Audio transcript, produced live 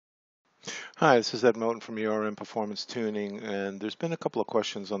Hi, this is Ed Moten from Performance Tuning, and there's been a couple of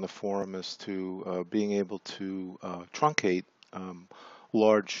questions on the forum as to being able to truncate um,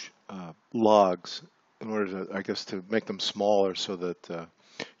 large logs in order to, I guess, to make them smaller so that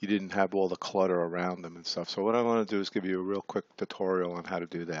you didn't have all the clutter around them and stuff. So what I want to do is give you a real quick tutorial on how to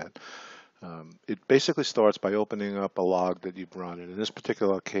do that. It basically starts by opening up a log that you've run, and in this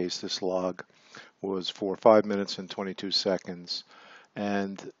particular case, this log was for 5 minutes and 22 seconds.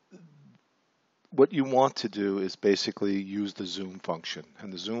 And what you want to do is basically use the zoom function,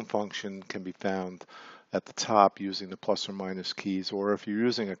 and the zoom function can be found at the top using the plus or minus keys, or if you're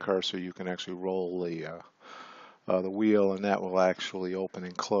using a cursor you can actually roll the wheel, and that will actually open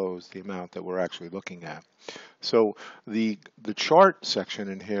and close the amount that we're actually looking at. So the chart section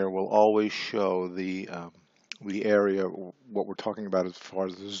in here will always show the area, what we're talking about as far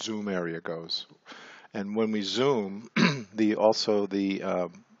as the zoom area goes. And when we zoom, the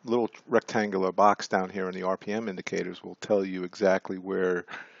little rectangular box down here in the RPM indicators will tell you exactly where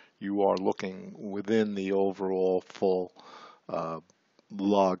you are looking within the overall full uh,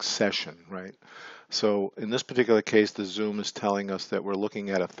 log session, right? So in this particular case, the zoom is telling us that we're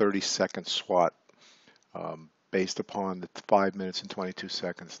looking at a 30-second SWAT based upon the 5 minutes and 22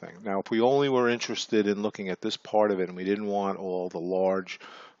 seconds thing. Now, if we only were interested in looking at this part of it and we didn't want all the large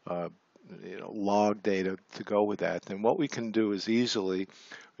uh, log data to go with that, then what we can do is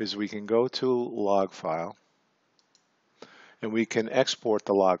we can go to log file and we can export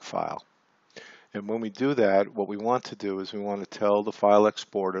the log file. And when we do that, what we want to do is we want to tell the file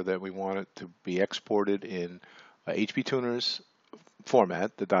exporter that we want it to be exported in HP Tuner's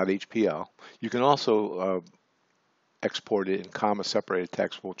format, the .html. You can also export it in comma separated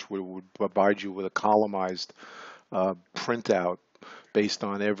text, which would provide you with a columnized printout based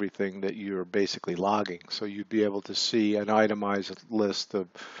on everything that you're basically logging. So you'd be able to see an itemized list of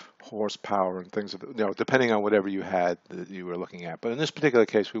horsepower and things, depending on whatever you had that you were looking at. But in this particular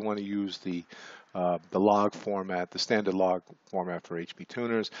case, we want to use the log format, the standard log format for HP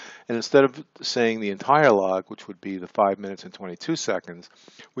tuners. And instead of saying the entire log, which would be the 5 minutes and 22 seconds,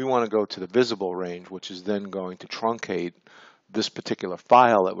 we want to go to the visible range, which is then going to truncate this particular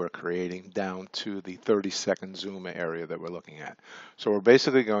file that we're creating down to the 30-second zoom area that we're looking at. So we're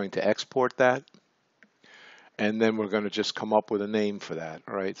basically going to export that, and then we're going to just come up with a name for that.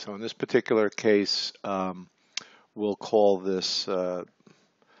 All right. So in this particular case, we'll call this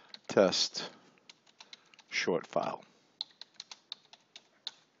test short file,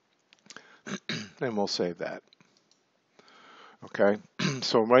 and we'll save that. Okay,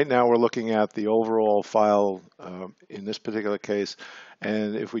 so right now we're looking at the overall file in this particular case,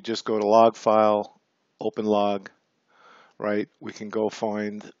 and if we just go to log file, open log, right, we can go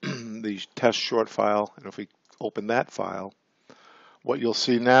find the test short file, and if we open that file, what you'll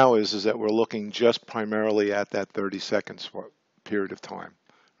see now is that we're looking just primarily at that 30 seconds period of time.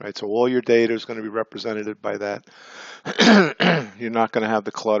 Right, so all your data is going to be represented by that. You're not going to have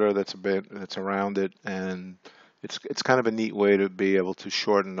the clutter that's around it, and it's kind of a neat way to be able to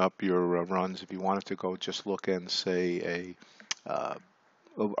shorten up your runs. If you wanted to go just look and say a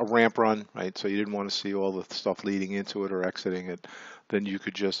ramp run, right? So you didn't want to see all the stuff leading into it or exiting it, then you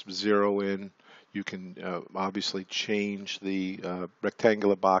could just zero in. You can obviously change the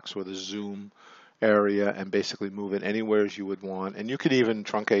rectangular box or the zoom area and basically move it anywhere as you would want, and you could even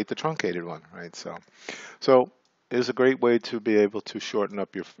truncate the truncated one, right? So it is a great way to be able to shorten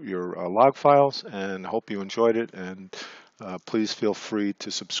up your log files, and hope you enjoyed it. And please feel free to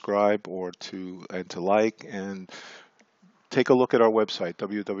subscribe or to like, and take a look at our website,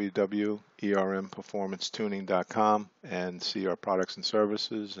 www.ermperformancetuning.com, and see our products and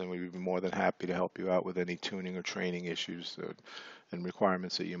services, and we'd be more than happy to help you out with any tuning or training issues and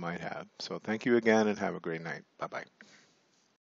requirements that you might have. So thank you again, and have a great night. Bye-bye.